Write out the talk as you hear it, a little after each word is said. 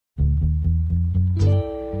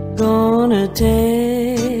Gonna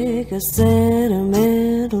take a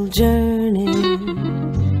sentimental journey.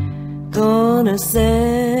 Gonna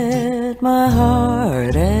set my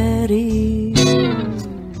heart at ease.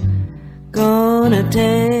 Gonna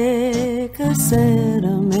take a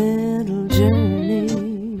sentimental journey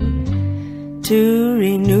to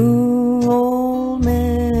renew old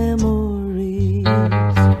memories.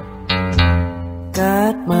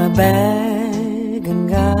 Got my bag and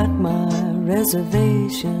got my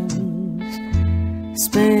reservations.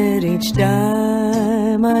 Spent each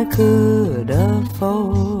dime I could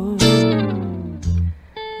afford.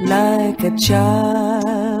 Like a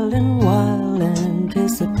child in wild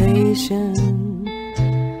anticipation.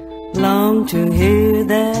 Long to hear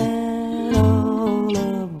that all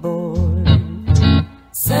aboard.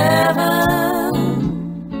 7,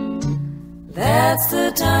 that's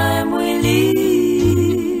the time we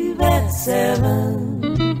leave at 7.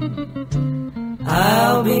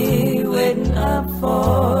 I'll be waiting up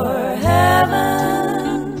for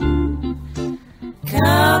heaven,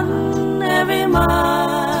 counting every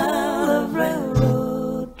mile of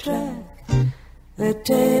railroad track that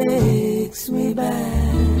takes me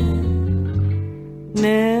back.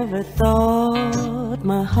 Never thought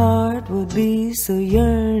my heart would be so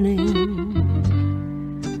yearning.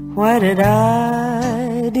 Why did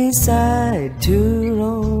I decide to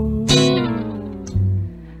roam?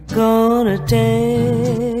 Gonna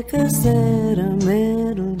take a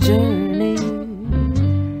sentimental journey.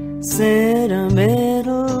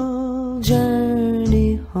 Sentimental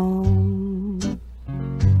journey home.